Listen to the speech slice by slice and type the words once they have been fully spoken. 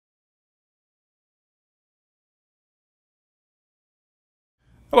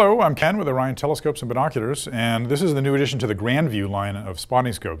Hello, I'm Ken with Orion Telescopes and Binoculars, and this is the new addition to the GrandView line of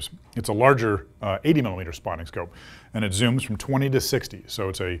spotting scopes. It's a larger 80mm spotting scope, and it zooms from 20 to 60. So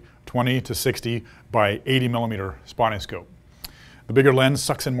it's a 20 to 60 by 80mm spotting scope. The bigger lens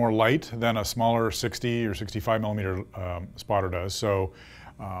sucks in more light than a smaller 60 or 65mm spotter does. So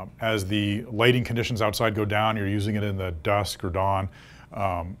as the lighting conditions outside go down, you're using it in the dusk or dawn,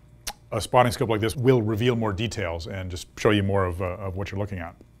 a spotting scope like this will reveal more details and just show you more of what you're looking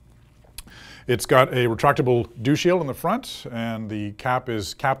at. It's got a retractable dew shield in the front, and the cap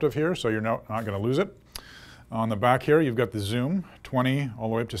is captive here, so you're not going to lose it. On the back here, you've got the zoom, 20 all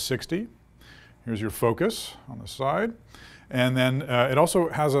the way up to 60. Here's your focus on the side. And then it also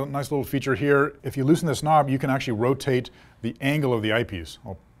has a nice little feature here. If you loosen this knob, you can actually rotate the angle of the eyepiece.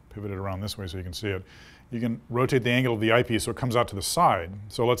 I'll pivot it around this way so you can see it. You can rotate the angle of the eyepiece so it comes out to the side.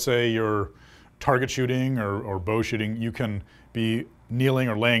 So let's say you're target shooting or bow shooting, you can be kneeling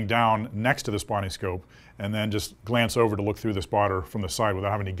or laying down next to the spotting scope and then just glance over to look through the spotter from the side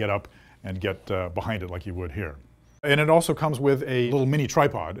without having to get up and get behind it like you would here. And it also comes with a little mini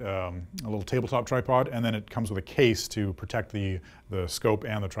tripod, a little tabletop tripod, and then it comes with a case to protect the scope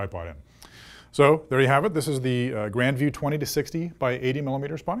and the tripod in. So there you have it. This is the GrandView 20 to 60 by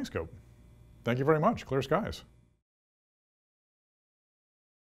 80mm spotting scope. Thank you very much. Clear skies.